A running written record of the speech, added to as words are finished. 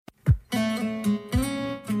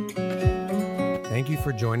you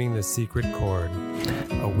for joining The Secret Chord,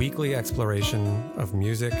 a weekly exploration of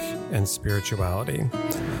music and spirituality.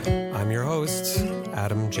 I'm your host,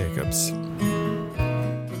 Adam Jacobs.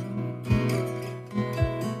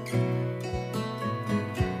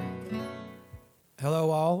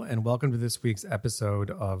 Hello all, and welcome to this week's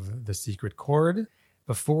episode of The Secret Chord.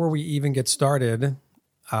 Before we even get started,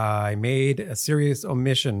 I made a serious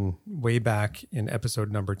omission way back in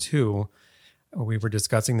episode number 2. We were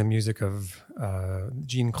discussing the music of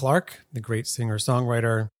Gene Clark, the great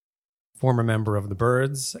singer-songwriter, former member of the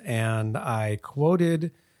Byrds, and I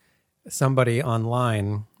quoted somebody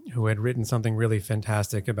online who had written something really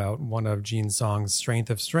fantastic about one of Gene's songs, Strength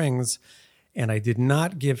of Strings, and I did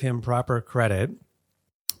not give him proper credit,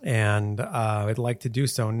 and I'd like to do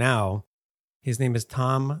so now. His name is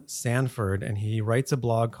Tom Sanford, and he writes a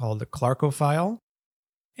blog called Clarkophile.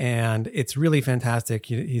 And it's really fantastic.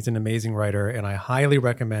 He's an amazing writer, and I highly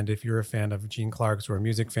recommend, if you're a fan of Gene Clark's or a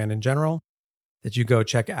music fan in general, that you go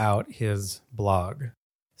check out his blog.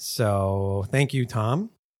 So thank you,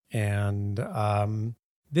 Tom. And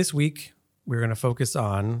this week, we're going to focus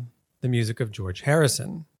on the music of George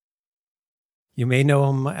Harrison. You may know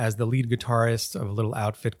him as the lead guitarist of a little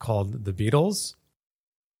outfit called the Beatles,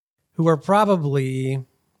 who are probably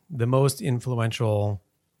the most influential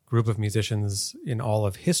group of musicians in all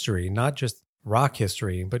of history, not just rock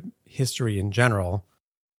history, but history in general.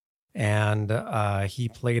 And he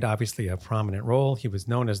played, obviously, a prominent role. He was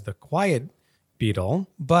known as the Quiet Beatle,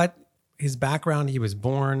 but his background, he was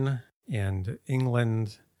born in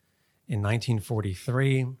England in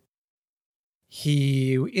 1943.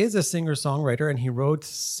 He is a singer-songwriter, and he wrote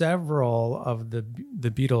several of the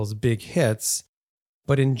Beatles' big hits.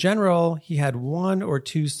 But in general, he had 1 or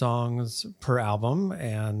 2 songs per album,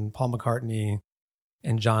 and Paul McCartney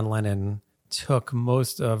and John Lennon took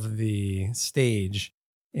most of the stage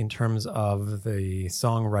in terms of the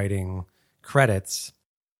songwriting credits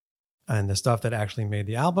and the stuff that actually made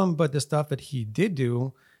the album. But the stuff that he did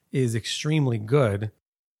do is extremely good.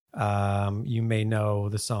 You may know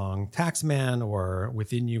the song Taxman or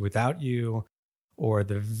Within You, Without You, or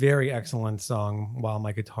the very excellent song While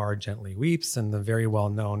My Guitar Gently Weeps, and the very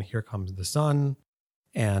well-known Here Comes the Sun,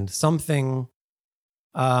 and Something.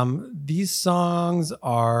 These songs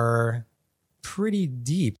are pretty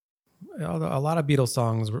deep. A lot of Beatles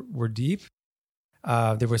songs were deep.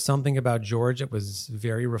 There was something about George that was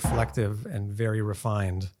very reflective and very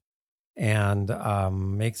refined, and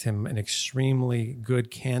makes him an extremely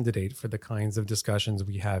good candidate for the kinds of discussions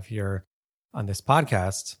we have here on this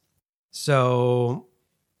podcast. So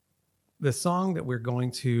the song that we're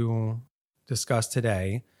going to discuss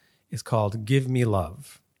today is called Give Me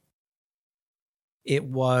Love. It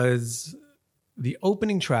was the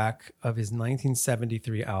opening track of his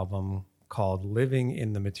 1973 album called Living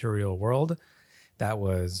in the Material World. That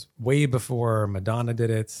was way before Madonna did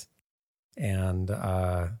it. And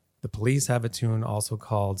the Police have a tune also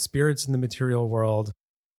called Spirits in the Material World.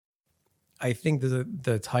 I think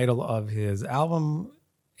the title of his album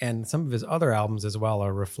and some of his other albums as well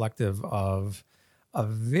are reflective of a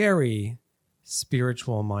very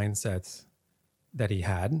spiritual mindset that he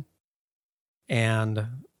had. And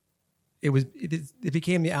it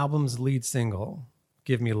became the album's lead single,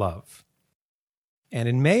 Give Me Love. And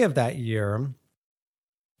in May of that year,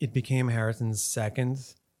 it became Harrison's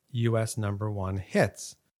second U.S. #1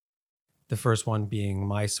 hit. The first one being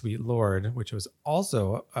My Sweet Lord, which was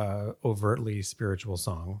also an overtly spiritual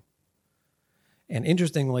song. And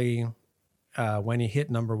interestingly, when he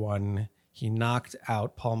hit #1, he knocked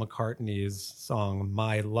out Paul McCartney's song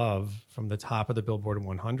My Love from the top of the Billboard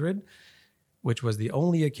 100, which was the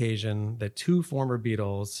only occasion that 2 former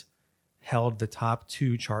Beatles held the top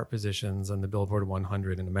 2 chart positions on the Billboard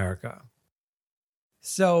 100 in America.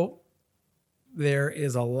 So there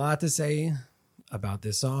is a lot to say about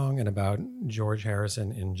this song and about George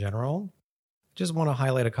Harrison in general. Just want to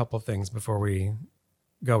highlight a couple things before we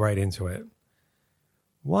go right into it.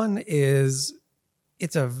 One is,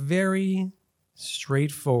 it's a very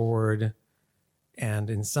straightforward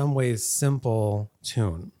and in some ways simple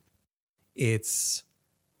tune. It's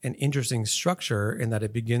an interesting structure in that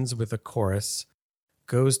it begins with a chorus,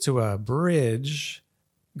 goes to a bridge,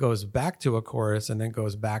 goes back to a chorus, and then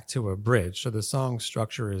goes back to a bridge. So the song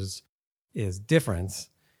structure is different,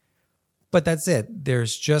 but that's it.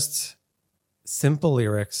 There's just simple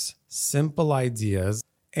lyrics, simple ideas,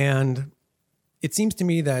 and it seems to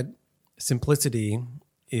me that simplicity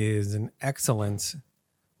is an excellent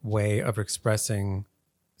way of expressing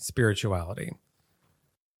spirituality.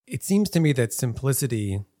 It seems to me that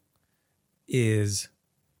simplicity is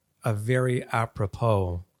a very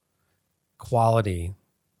apropos quality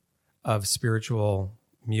of spiritual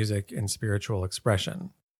music and spiritual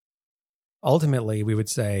expression. Ultimately, we would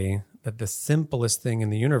say that the simplest thing in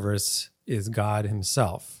the universe is God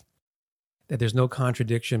himself, that there's no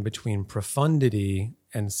contradiction between profundity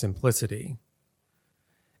and simplicity.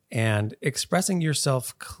 And expressing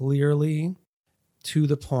yourself clearly, to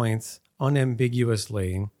the point,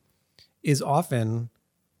 unambiguously, is often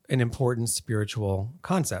an important spiritual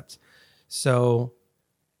concept. So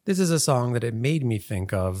this is a song that it made me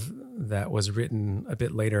think of that was written a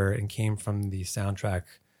bit later and came from the soundtrack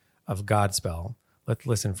of Godspell. Let's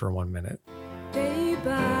listen for 1 minute. Day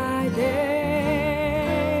by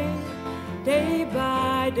day, day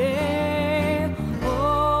by day,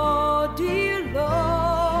 oh dear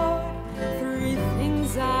Lord, three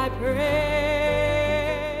things I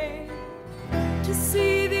pray: to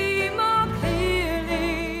see thee more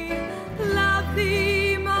clearly, love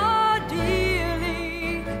thee more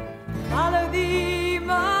dearly, follow thee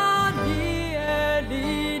more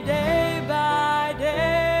nearly, day by day.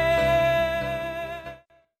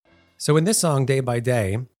 So in this song, Day by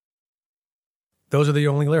Day, those are the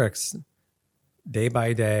only lyrics. Day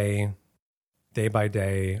by day,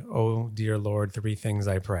 oh dear Lord, three things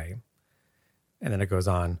I pray. And then it goes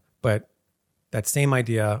on. But that same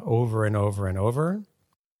idea over and over and over.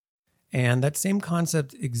 And that same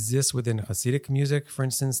concept exists within Hasidic music. For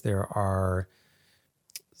instance, there are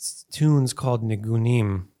tunes called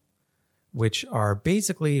nigunim, which are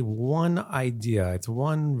basically one idea. It's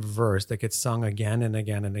one verse that gets sung again and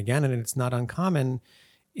again and again. And it's not uncommon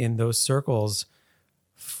in those circles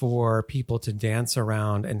for people to dance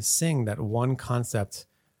around and sing that one concept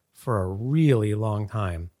for a really long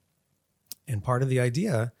time. And part of the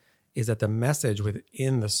idea is that the message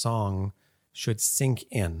within the song should sink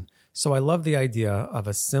in. So I love the idea of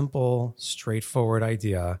a simple, straightforward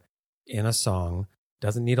idea in a song.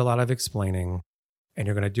 Doesn't need a lot of explaining. And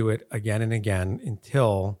you're going to do it again and again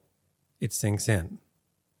until it sinks in.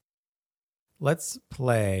 Let's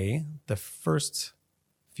play the first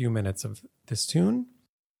few minutes of this tune,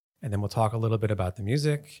 and then we'll talk a little bit about the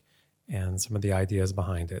music and some of the ideas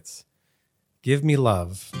behind it. Give Me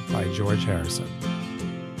Love by George Harrison.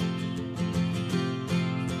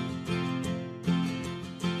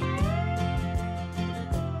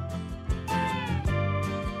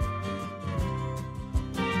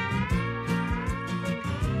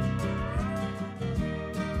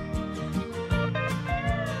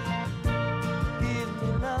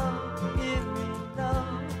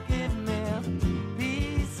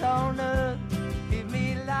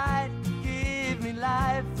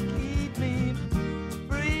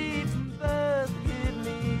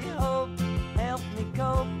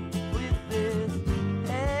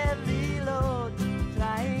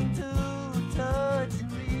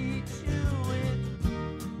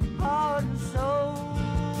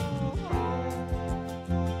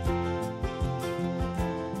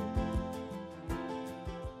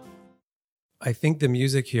 I think the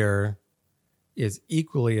music here is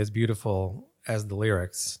equally as beautiful as the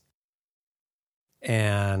lyrics.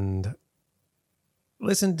 And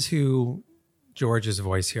listen to George's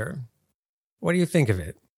voice here. What do you think of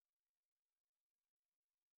it?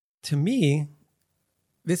 To me,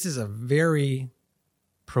 this is a very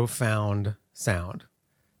profound sound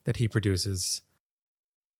that he produces.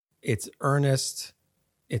 It's earnest,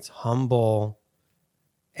 it's humble,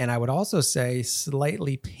 and I would also say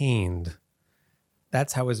slightly pained.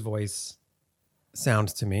 That's how his voice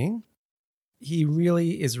sounds to me. He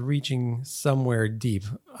really is reaching somewhere deep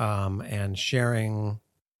and sharing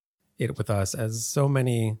it with us, as so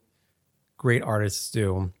many great artists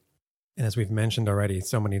do. And as we've mentioned already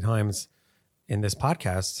so many times in this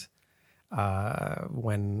podcast,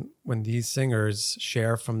 when these singers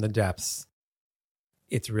share from the depths,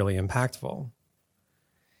 it's really impactful.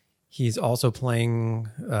 He's also playing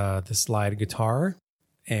the slide guitar,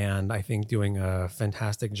 and I think doing a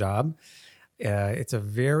fantastic job. It's a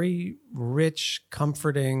very rich,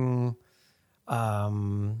 comforting,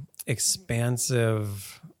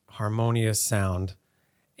 expansive, harmonious sound.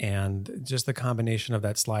 And just the combination of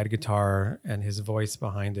that slide guitar and his voice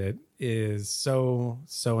behind it is so,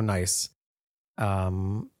 so nice.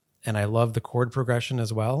 And I love the chord progression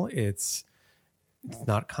as well. It's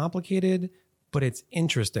not complicated, but it's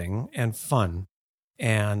interesting and fun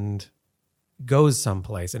and goes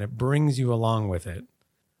someplace, and it brings you along with it.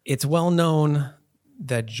 It's well known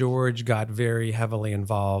that George got very heavily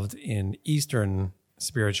involved in Eastern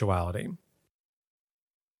spirituality.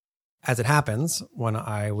 As it happens, when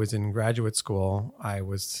I was in graduate school, I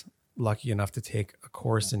was lucky enough to take a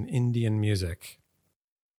course in Indian music.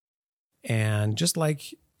 And just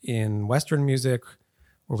like in Western music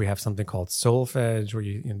where we have something called solfege, where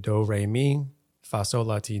you do, re, mi, fa, sol,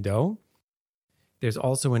 la, ti, do. There's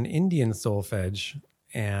also an Indian solfege,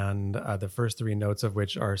 and the first three notes of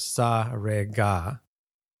which are sa, re, ga.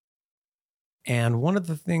 And one of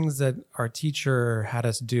the things that our teacher had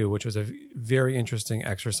us do, which was a very interesting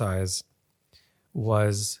exercise,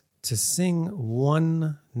 was to sing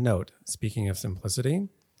one note, speaking of simplicity,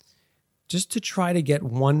 just to try to get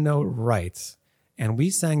one note right. And we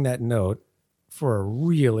sang that note for a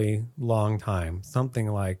really long time, something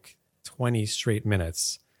like 20 straight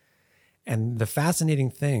minutes. And the fascinating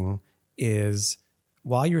thing is,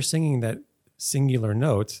 while you're singing that singular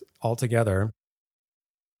note altogether,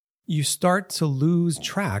 you start to lose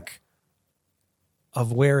track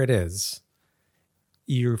of where it is.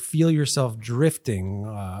 You feel yourself drifting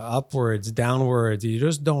upwards, downwards. You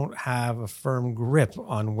just don't have a firm grip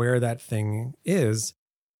on where that thing is.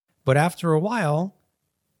 But after a while,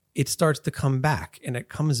 it starts to come back, and it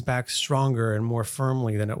comes back stronger and more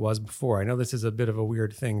firmly than it was before. I know this is a bit of a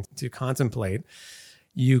weird thing to contemplate.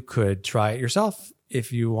 You could try it yourself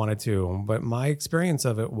if you wanted to, but my experience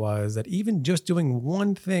of it was that even just doing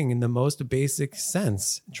one thing in the most basic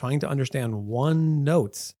sense, trying to understand one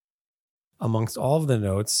note amongst all of the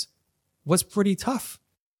notes, was pretty tough.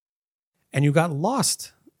 And you got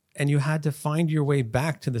lost, and you had to find your way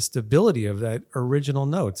back to the stability of that original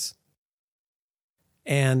notes.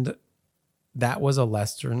 And that was a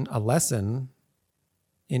lesson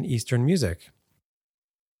in Eastern music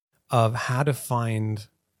of how to find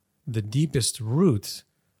the deepest root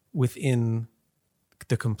within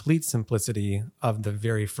the complete simplicity of the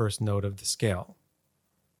very first note of the scale.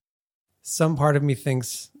 Some part of me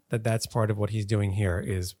thinks that that's part of what he's doing here,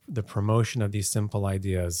 is the promotion of these simple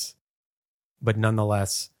ideas, but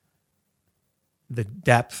nonetheless, the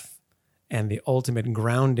depth and the ultimate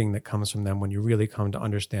grounding that comes from them when you really come to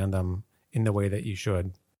understand them in the way that you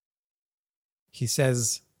should. He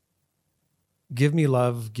says, give me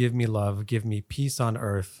love, give me peace on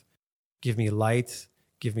earth, give me light,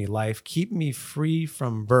 give me life, keep me free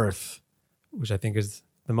from birth, which I think is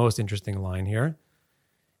the most interesting line here.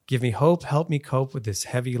 Give me hope, help me cope with this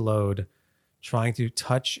heavy load, trying to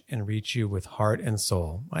touch and reach you with heart and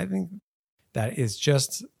soul. I think that is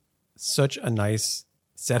just such a nice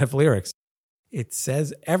set of lyrics. It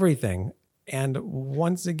says everything. And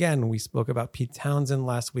once again, we spoke about Pete Townsend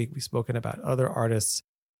last week. We've spoken about other artists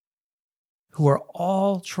who are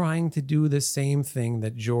all trying to do the same thing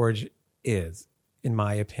that George is, in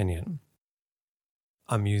my opinion.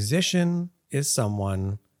 A musician is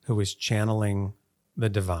someone who is channeling the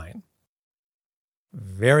divine.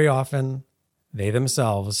 Very often, they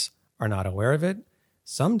themselves are not aware of it.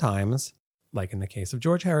 Sometimes, like in the case of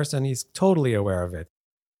George Harrison, he's totally aware of it.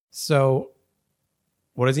 So,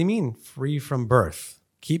 what does he mean? Free from birth.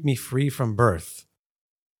 Keep me free from birth.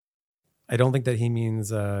 I don't think that he means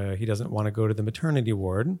he doesn't want to go to the maternity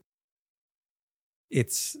ward.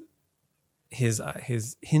 It's his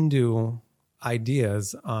Hindu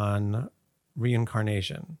ideas on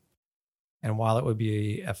reincarnation. And while it would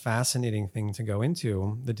be a fascinating thing to go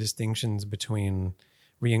into, the distinctions between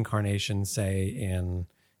reincarnation, say, in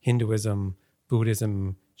Hinduism,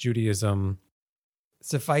 Buddhism, Judaism,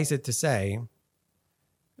 suffice it to say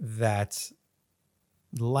that,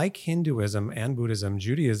 like Hinduism and Buddhism,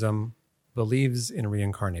 Judaism believes in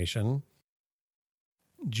reincarnation.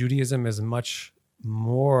 Judaism is much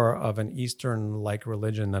more of an Eastern-like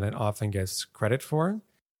religion than it often gets credit for.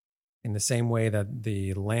 In the same way that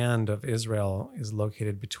the land of Israel is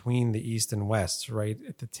located between the East and West, right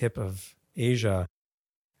at the tip of Asia,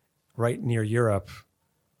 right near Europe,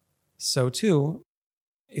 so too,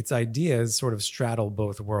 its ideas sort of straddle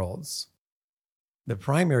both worlds. The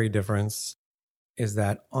primary difference is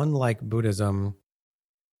that, unlike Buddhism,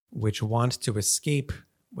 which wants to escape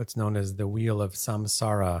what's known as the wheel of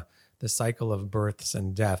samsara, the cycle of births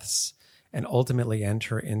and deaths, and ultimately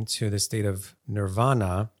enter into the state of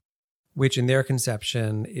nirvana, which in their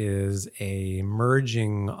conception is a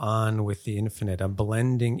merging on with the infinite, a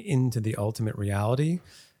blending into the ultimate reality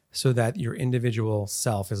so that your individual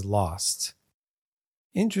self is lost.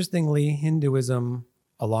 Interestingly, Hinduism,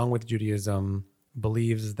 along with Judaism,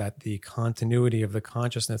 believes that the continuity of the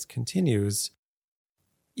consciousness continues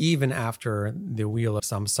even after the wheel of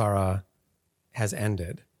samsara has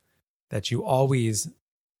ended, that you always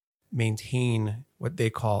maintain what they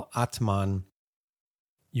call Atman,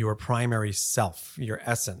 your primary self, your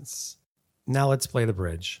essence. Now let's play the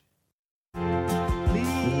bridge.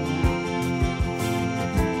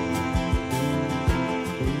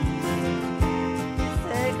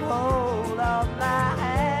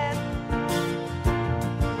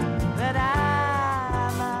 That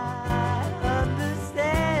I might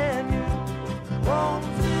understand.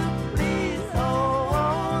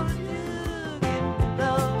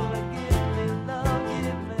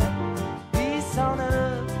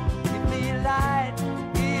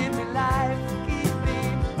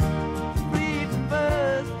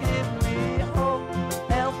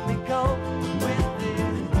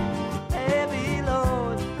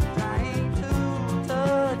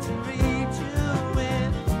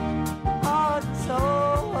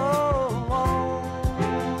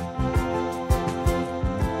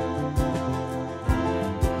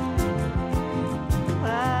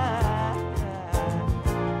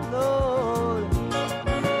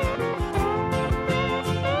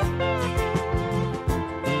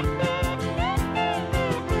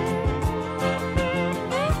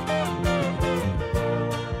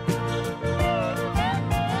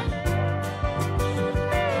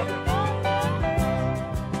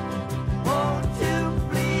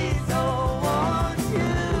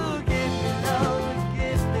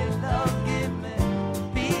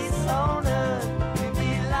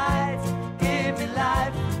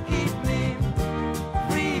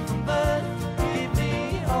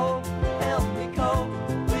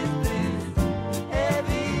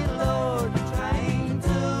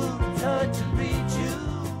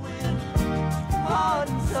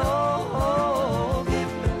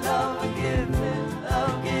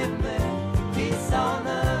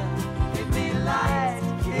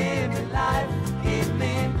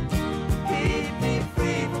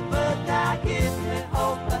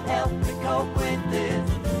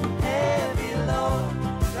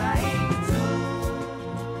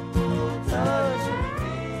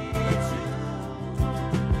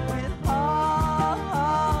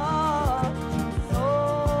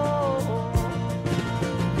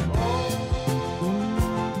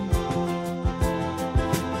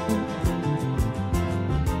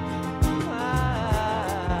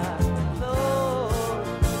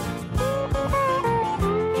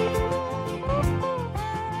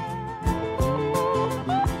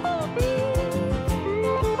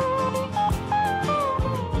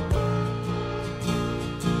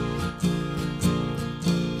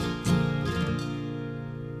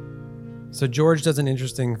 So George does an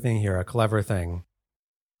interesting thing here, a clever thing.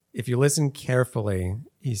 If you listen carefully,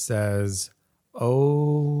 he says,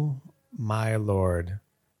 "Oh, my Lord,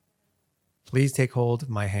 please take hold of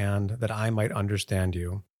my hand that I might understand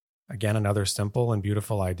you." Again, another simple and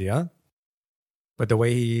beautiful idea. But the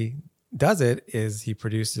way he does it is he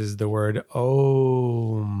produces the word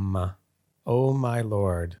Om, oh my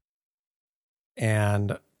Lord.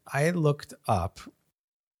 And I looked up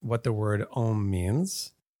what the word Om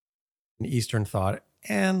means in Eastern thought.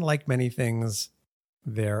 And like many things,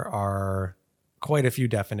 there are quite a few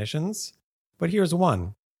definitions. But here's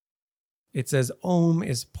one. It says Om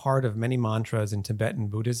is part of many mantras in Tibetan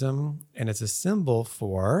Buddhism, and it's a symbol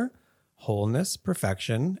for wholeness,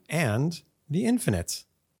 perfection, and the infinite.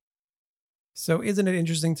 So isn't it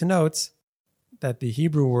interesting to note that the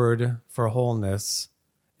Hebrew word for wholeness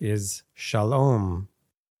is shalom.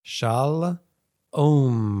 Shalom.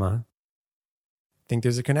 Think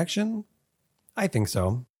there's a connection? I think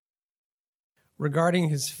so. Regarding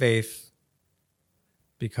his faith,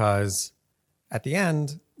 because at the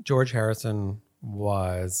end, George Harrison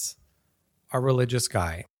was a religious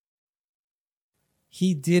guy.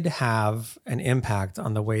 He did have an impact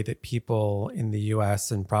on the way that people in the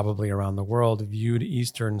US and probably around the world viewed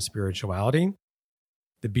Eastern spirituality.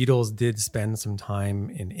 The Beatles did spend some time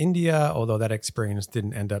in India, although that experience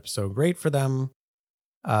didn't end up so great for them.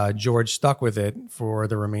 George stuck with it for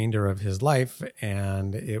the remainder of his life,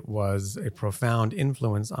 and it was a profound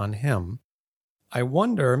influence on him. I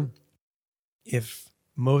wonder if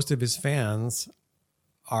most of his fans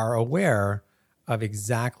are aware of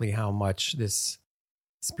exactly how much this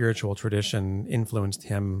spiritual tradition influenced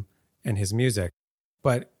him and his music.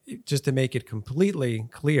 But just to make it completely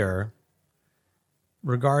clear,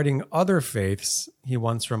 regarding other faiths, he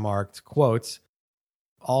once remarked, quote,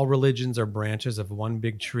 "All religions are branches of one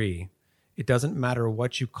big tree. It doesn't matter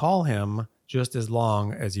what you call him, just as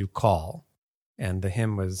long as you call." And the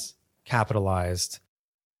him was capitalized.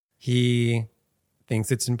 He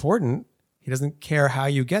thinks it's important. He doesn't care how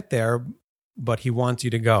you get there, but he wants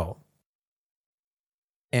you to go.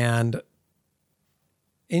 And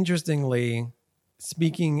interestingly,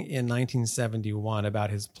 speaking in 1971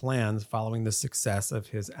 about his plans following the success of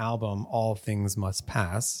his album, All Things Must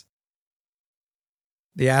Pass,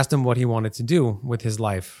 they asked him what he wanted to do with his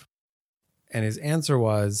life. And his answer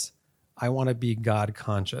was, "I want to be God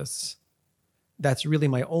conscious. That's really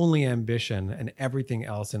my only ambition, and everything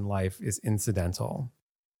else in life is incidental."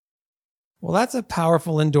 Well, that's a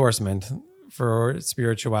powerful endorsement for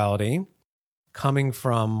spirituality, coming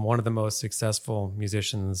from one of the most successful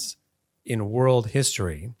musicians in world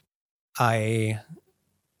history. I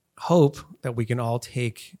hope that we can all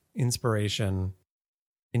take inspiration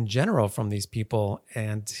in general from these people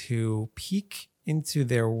and to peek into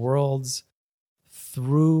their worlds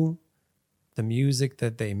through the music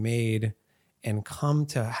that they made and come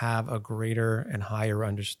to have a greater and higher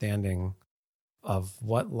understanding of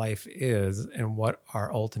what life is and what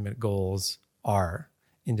our ultimate goals are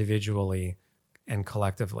individually and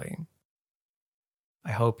collectively.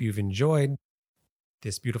 I hope you've enjoyed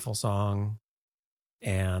this beautiful song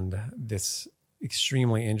and this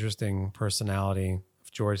extremely interesting personality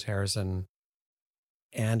of George Harrison.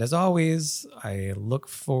 And as always, I look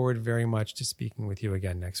forward very much to speaking with you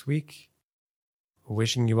again next week.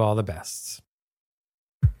 Wishing you all the best.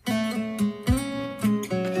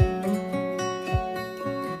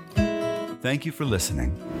 Thank you for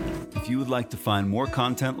listening. If you would like to find more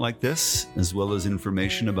content like this, as well as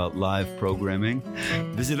information about live programming,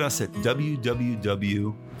 visit us at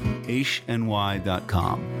www.aishny.com.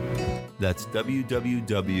 That's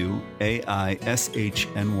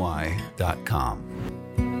www.aishny.com.